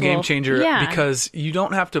hotels to me, it's a game changer because you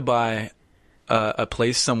don't have to buy a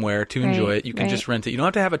place somewhere to enjoy it, you can just rent it. You don't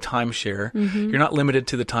have to have a timeshare. You're not limited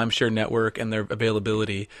to the timeshare network and their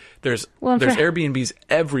availability. There's Airbnbs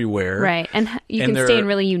everywhere. Right. And you can stay in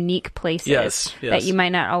really unique places that you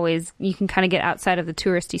might not always, you can kind of get outside of the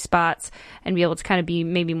touristy spots and be able to kind of be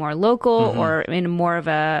maybe more local or in more of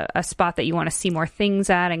a spot that you want to see more things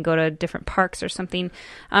at and go to different parks or something.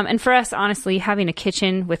 And for us, honestly, having a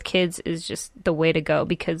kitchen with kids is just the way to go,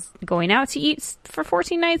 because going out to eat for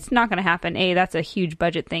 14 nights, not going to happen. A, that's a huge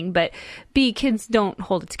budget thing, but B, kids don't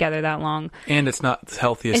hold it together that long. And it's not the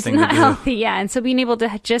healthiest thing to do. It's not healthy, yeah. And so being able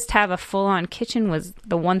to just have a full-on kitchen was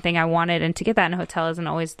the one thing I wanted, and to get that in a hotel isn't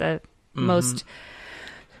always the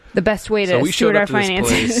best way to steward our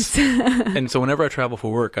finances. And so whenever I travel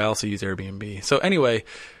for work, I also use Airbnb. So anyway,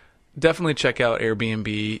 definitely check out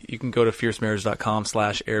Airbnb. You can go to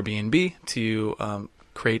fiercemarriage.com/Airbnb to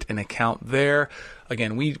create an account there.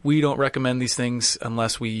 Again, we don't recommend these things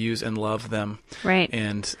unless we use and love them. Right.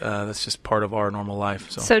 And that's just part of our normal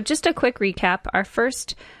life. So just a quick recap. Our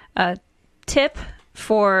first tip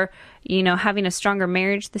for, having a stronger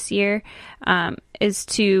marriage this year is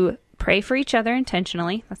to pray for each other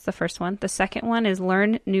intentionally. That's the first one. The second one is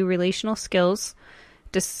learn new relational skills.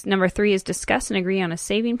 Number 3 is discuss and agree on a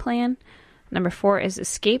saving plan. Number 4 is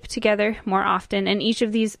escape together more often. And each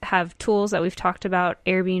of these have tools that we've talked about: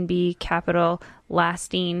 Airbnb, Capital,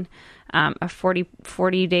 Lasting, a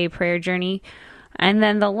 40-day prayer journey. And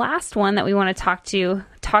then the last one that we want to talk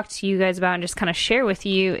to you guys about and just kind of share with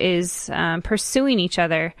you is pursuing each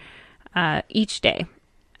other each day.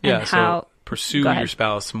 Yeah, so pursue your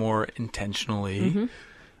spouse more intentionally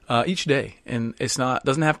each day. And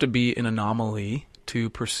doesn't have to be an anomaly to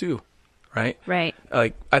pursue. Right? Right.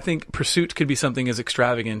 Like, I think pursuit could be something as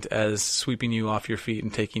extravagant as sweeping you off your feet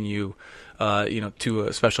and taking you, to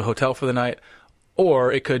a special hotel for the night.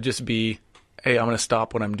 Or it could just be, hey, I'm going to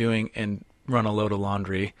stop what I'm doing and run a load of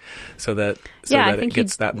laundry so that it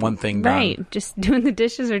gets that one thing done. Right. Just doing the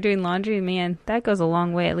dishes or doing laundry, man, that goes a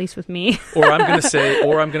long way, at least with me. Or I'm going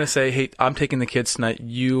to say, hey, I'm taking the kids tonight.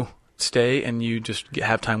 You stay and you just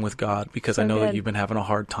have time with God, because I know that you've been having a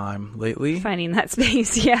hard time lately. Finding that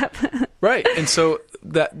space, yep. Right. And so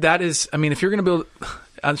that is, I mean, if you're going to build,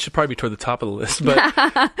 I should probably be toward the top of the list, but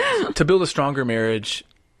to build a stronger marriage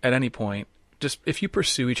at any point, just if you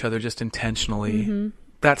pursue each other just intentionally,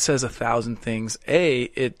 that says 1,000 things.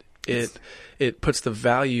 It puts the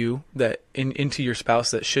value that into your spouse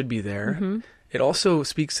that should be there. It also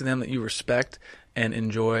speaks to them that you respect and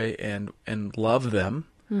enjoy and love them.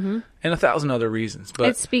 And 1,000 other reasons, but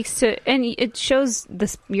it speaks to, and it shows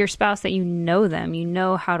your spouse that you know them, you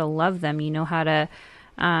know how to love them, you know how to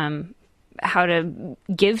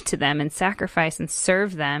give to them and sacrifice and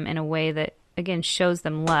serve them in a way that, again, shows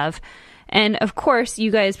them love. And of course,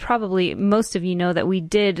 you guys most of you know that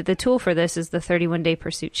the tool for this is the 31-Day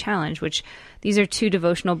Pursuit Challenge, which these are 2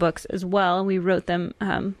 devotional books as well. We wrote them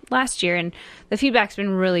last year, and the feedback's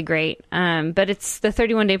been really great. But it's the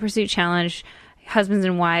 31-Day Pursuit Challenge. Husbands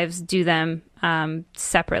and wives do them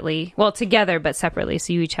separately. Well, together, but separately.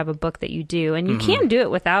 So you each have a book that you do. And you can do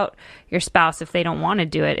it without your spouse if they don't want to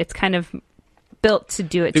do it. It's kind of built to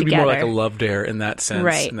do it together. It would be more like a love dare in that sense.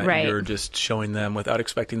 Right, that you're just showing them without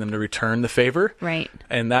expecting them to return the favor. Right.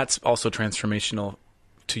 And that's also transformational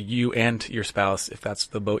to you and your spouse if that's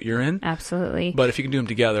the boat you're in. Absolutely. But if you can do them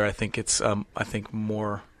together, I think it's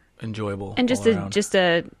more enjoyable. And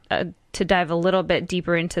to dive a little bit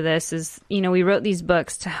deeper into this is, we wrote these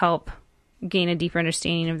books to help gain a deeper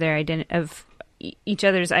understanding of their of each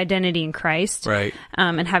other's identity in Christ, right?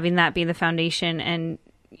 And having that be the foundation, and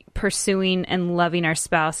pursuing and loving our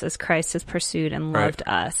spouse as Christ has pursued and loved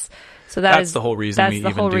us. So that's the whole reason. That's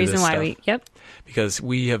the whole reason why we. Yep. Because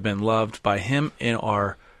we have been loved by Him in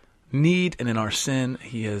our need and in our sin.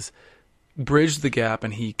 He has bridged the gap,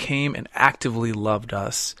 and He came and actively loved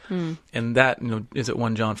us. And that, is it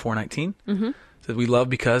 1 John 4:19? Says we love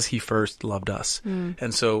because He first loved us.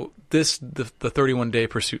 And so the 31-Day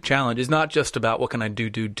Pursuit Challenge is not just about what can I do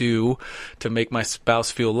to make my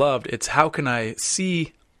spouse feel loved. It's how can I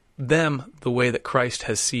see them the way that Christ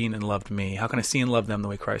has seen and loved me? How can I see and love them the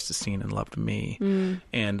way Christ has seen and loved me?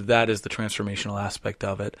 And that is the transformational aspect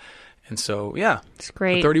of it. And so, it's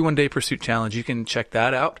great. The 31-Day Pursuit Challenge, you can check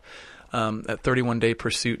that out. At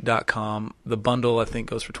 31daypursuit.com. The bundle, I think,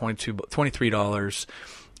 goes for $23,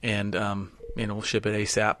 and we'll ship it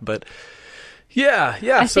ASAP. But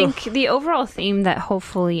I think the overall theme that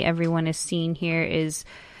hopefully everyone is seeing here is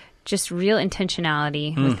just real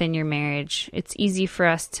intentionality within your marriage. It's easy for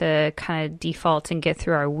us to kind of default and get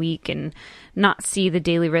through our week and not see the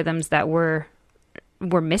daily rhythms that we're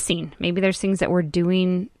missing. Maybe there's things that we're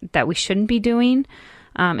doing that we shouldn't be doing.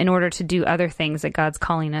 in order to do other things that God's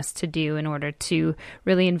calling us to do, in order to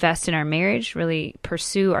really invest in our marriage, really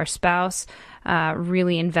pursue our spouse,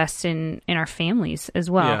 really invest in our families as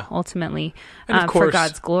well, ultimately, for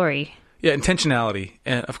God's glory. Yeah, intentionality.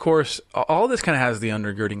 And of course, all this kind of has the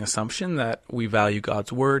undergirding assumption that we value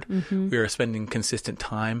God's word. We are spending consistent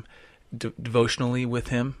time devotionally with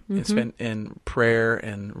him, and spend in prayer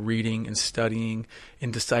and reading and studying,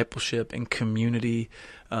 in discipleship and community.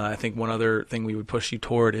 I think one other thing we would push you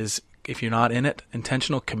toward is, if you're not in it,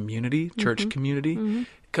 intentional community, church community,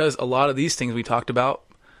 because a lot of these things we talked about,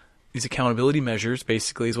 these accountability measures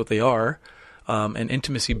basically is what they are, and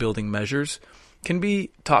intimacy building measures can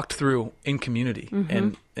be talked through in community,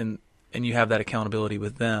 and you have that accountability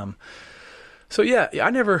with them. So yeah, I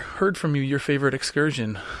never heard from you your favorite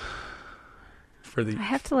excursion. I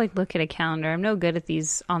have to look at a calendar. I'm no good at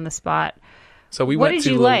these on the spot. So we went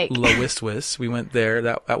to Lowiswis. We went there.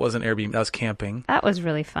 That wasn't Airbnb. That was camping. That was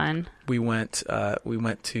really fun. We went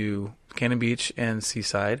to Cannon Beach and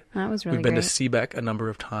Seaside. That was really We've been great. to Seebeck a number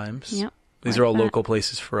of times. Yep. These are all local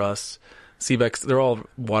places for us. Seebeck's, they're all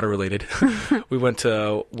water related. We went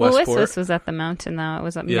to Westport. Well, Wiswis was at the mountain, though. It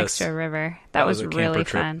was next to a river. That was really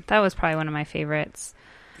fun. That was probably one of my favorites.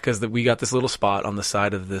 Because we got this little spot on the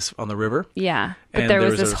side of on the river. Yeah. But there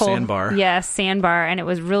was this whole sandbar. Yeah, sandbar. And it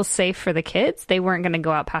was real safe for the kids. They weren't going to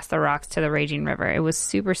go out past the rocks to the raging river. It was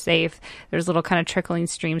super safe. There's little kind of trickling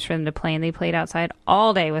streams for them to play. And they played outside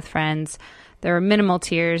all day with friends. There were minimal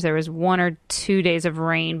tears. There was 1 or 2 days of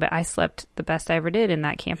rain, but I slept the best I ever did in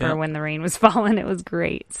that camper when the rain was falling. It was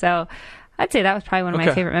great. So I'd say that was probably one of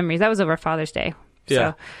my favorite memories. That was over Father's Day.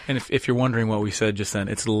 Yeah. So. And if you're wondering what we said just then,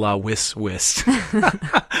 it's Lowiswis.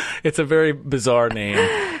 It's a very bizarre name.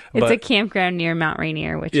 It's a campground near Mount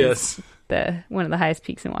Rainier, which is one of the highest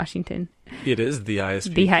peaks in Washington. It is the highest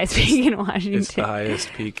peak. The highest peak in Washington. It's the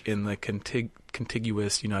highest peak in the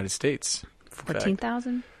contiguous United States.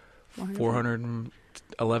 14,000?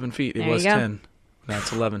 411 feet. It was 10. Now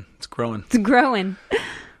it's 11. It's growing. It's growing.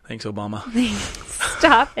 Thanks, Obama.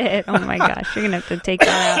 Stop it. Oh, my gosh. You're going to have to take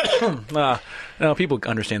that out. No, people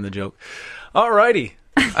understand the joke. All righty.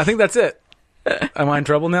 I think that's it. Am I in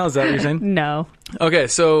trouble now? Is that what you're saying? No. Okay,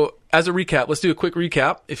 so as a recap, let's do a quick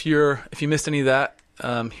recap. If you missed any of that,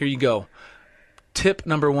 here you go. Tip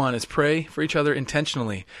number 1 is pray for each other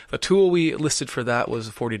intentionally. The tool we listed for that was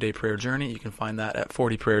a 40-day prayer journey. You can find that at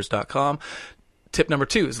 40prayers.com. Tip number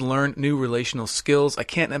 2 is learn new relational skills. I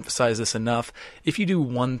can't emphasize this enough. If you do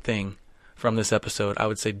one thing from this episode, I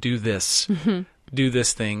would say do this. Do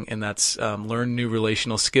this thing, and that's learn new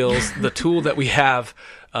relational skills. The tool that we have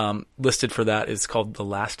listed for that is called the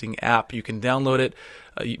Lasting app. You can download it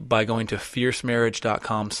by going to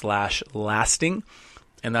fiercemarriage.com/lasting.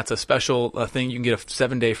 And that's a special thing. You can get a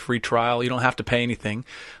 7-day free trial. You don't have to pay anything.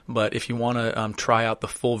 But if you want to try out the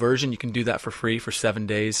full version, you can do that for free for 7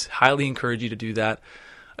 days. Highly encourage you to do that.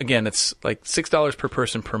 Again, it's like $6 per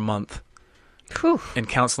person per month. Whew. And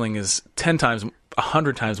counseling is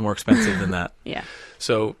 100 times more expensive than that. Yeah.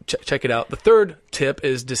 So check it out. The third tip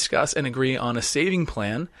is discuss and agree on a saving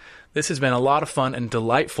plan. This has been a lot of fun and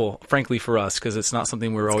delightful, frankly, for us, because it's not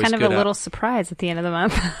something we're always good at. Kind of a little surprise at the end of the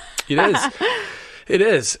month. It is. It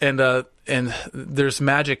is, and there's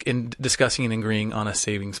magic in discussing and agreeing on a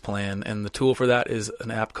savings plan, and the tool for that is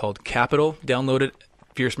an app called Capital. Download it,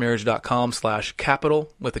 fiercemarriage.com/capital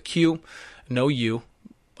with a Q, no U.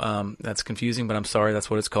 That's confusing, but I'm sorry, that's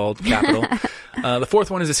what it's called, Capital. The fourth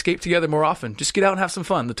one is escape together more often. Just get out and have some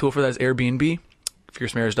fun. The tool for that is Airbnb,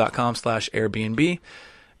 fiercemarriage.com/Airbnb,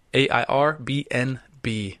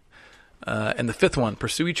 AIRBNB. And the fifth one,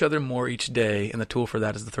 pursue each other more each day. And the tool for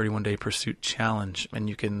that is the 31-Day Pursuit Challenge. And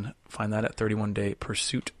you can find that at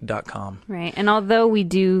 31daypursuit.com. Right. And although we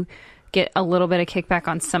do get a little bit of kickback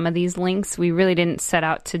on some of these links, we really didn't set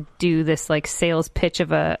out to do this sales pitch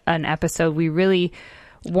of an episode. We really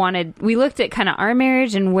we looked at kind of our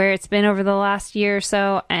marriage and where it's been over the last year or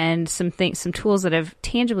so, and some tools that have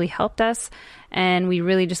tangibly helped us. And we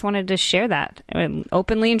really just wanted to share that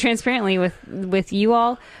openly and transparently with you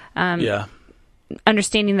all.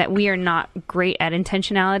 Understanding that we are not great at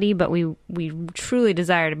intentionality, but we truly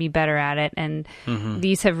desire to be better at it. And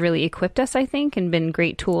these have really equipped us, I think, and been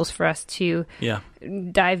great tools for us to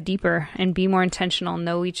dive deeper and be more intentional,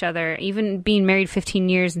 know each other. Even being married 15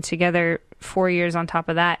 years and together 4 years on top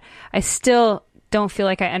of that, I still don't feel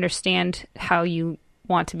like I understand how you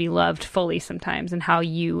want to be loved fully sometimes, and how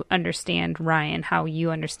you understand Ryan, how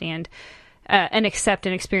you understand and accept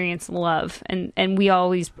and experience love. And I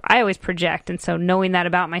always project. And so knowing that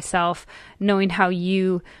about myself, knowing how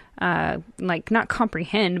you not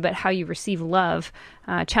comprehend, but how you receive love,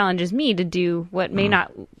 challenges me to do what may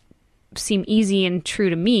not seem easy and true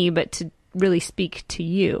to me, but to really speak to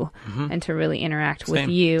you and to really interact with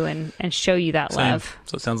you and show you that love.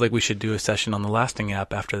 So it sounds like we should do a session on the Lasting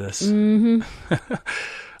app after this.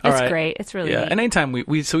 It's great. It's really neat. And anytime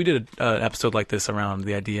we did an episode like this around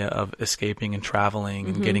the idea of escaping and traveling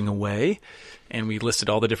and getting away, and we listed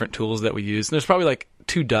all the different tools that we use. And there's probably like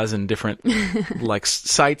 24 different like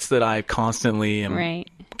sites that I constantly am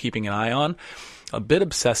keeping an eye on, a bit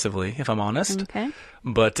obsessively, if I'm honest. Okay.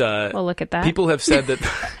 But well, look at that. People have said that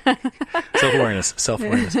self-awareness.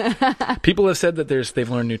 People have said that they've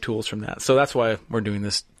learned new tools from that. So that's why we're doing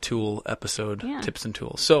this tool episode, tips and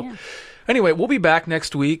tools. So anyway, we'll be back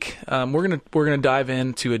next week. We're gonna dive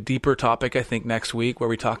into a deeper topic, I think, next week, where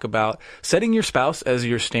we talk about setting your spouse as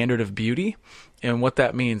your standard of beauty and what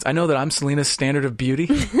that means. I know that I'm Selena's standard of beauty.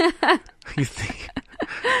 You think?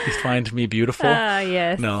 You find me beautiful?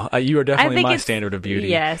 Yes. No, you are definitely my standard of beauty.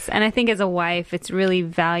 Yes, and I think as a wife, it's really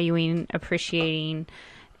valuing, appreciating,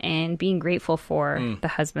 and being grateful for the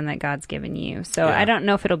husband that God's given you. So I don't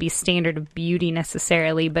know if it'll be standard of beauty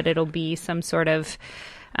necessarily, but it'll be some sort of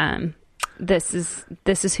this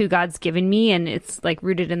is who God's given me, and it's like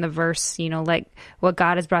rooted in the verse, like what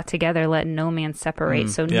God has brought together, let no man separate.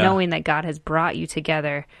 So knowing that God has brought you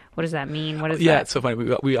together, what does that mean? What is that? Yeah, it's so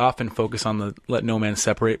funny. We often focus on the let no man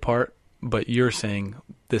separate part, but you're saying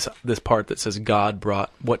this part that says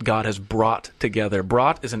what God has brought together.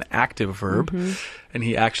 Brought is an active verb, and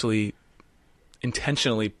he actually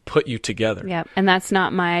intentionally put you together. Yeah, and that's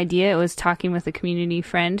not my idea. It was talking with a community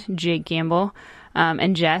friend, Jake Gamble,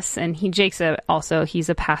 and Jess, and Jake's he's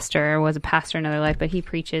a pastor, was a pastor in another life, but he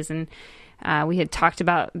preaches, and we had talked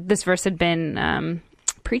about this verse had been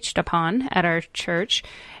preached upon at our church,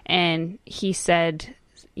 and he said,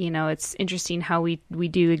 it's interesting how we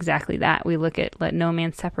do exactly that. We look at let no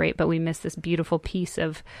man separate, but we miss this beautiful piece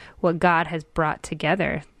of what God has brought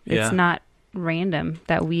together. Yeah. It's not random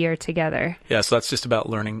that we are together. Yeah, so that's just about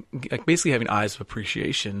learning, like basically having eyes of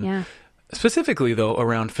appreciation. Yeah. Specifically, though,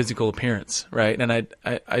 around physical appearance, right? And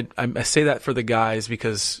I say that for the guys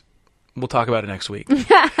because we'll talk about it next week.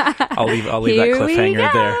 I'll leave that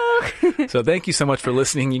cliffhanger there. So thank you so much for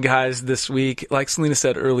listening, you guys, this week. Like Selena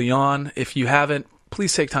said early on, if you haven't,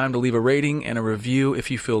 please take time to leave a rating and a review if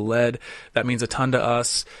you feel led. That means a ton to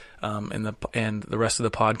us. And the rest of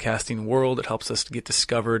the podcasting world. It helps us to get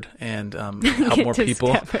discovered and help more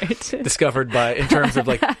people discovered by in terms of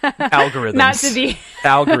like algorithms. Not to be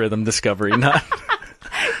algorithm discovery, not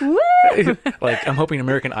like I'm hoping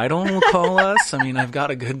American Idol will call us. I mean, I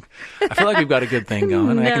feel like we've got a good thing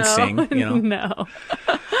going. I can sing, No.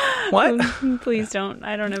 What? Please don't.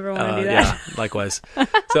 I don't ever want to do that. Yeah, likewise.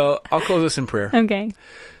 So I'll close this in prayer. Okay.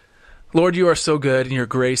 Lord, you are so good and your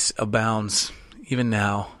grace abounds even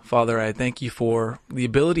now. Father, I thank you for the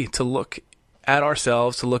ability to look at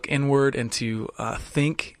ourselves, to look inward, and to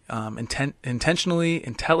think intentionally,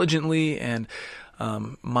 intelligently, and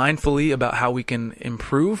mindfully about how we can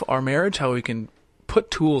improve our marriage, how we can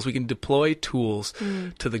deploy tools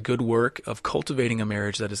to the good work of cultivating a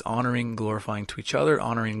marriage that is honoring, glorifying to each other,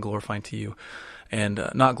 honoring and glorifying to you, and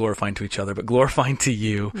not glorifying to each other, but glorifying to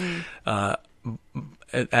you.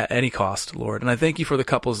 At any cost, Lord. And I thank you for the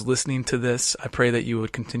couples listening to this. I pray that you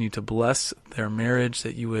would continue to bless their marriage,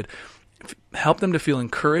 that you would help them to feel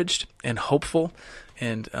encouraged and hopeful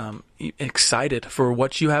and excited for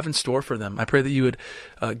what you have in store for them. I pray that you would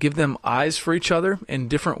give them eyes for each other in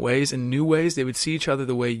different ways, in new ways. They would see each other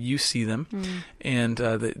the way you see them, and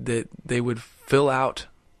that they would fill out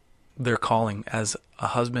their calling as a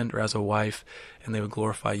husband or as a wife, and they would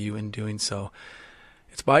glorify you in doing so.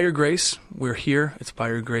 It's by your grace we're here. It's by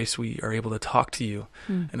your grace we are able to talk to you.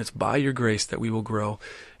 And it's by your grace that we will grow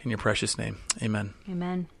in your precious name. Amen.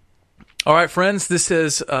 Amen. All right, friends, this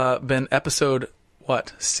has been episode,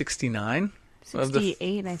 69? 68, of the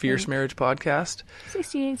I think. Fierce Marriage Podcast?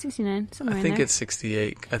 68, 69, somewhere I think in there. it's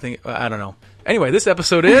 68. I don't know. Anyway, this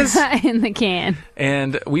episode is... in the can.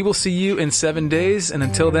 And we will see you in 7 days. And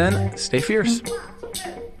until then, stay fierce.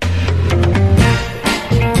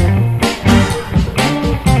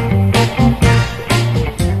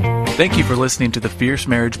 Thank you for listening to the Fierce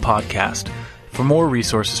Marriage Podcast. For more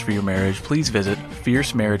resources for your marriage, please visit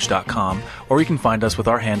fiercemarriage.com, or you can find us with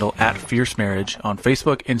our handle @FierceMarriage on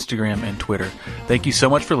Facebook, Instagram, and Twitter. Thank you so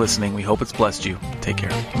much for listening. We hope it's blessed you. Take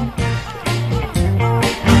care.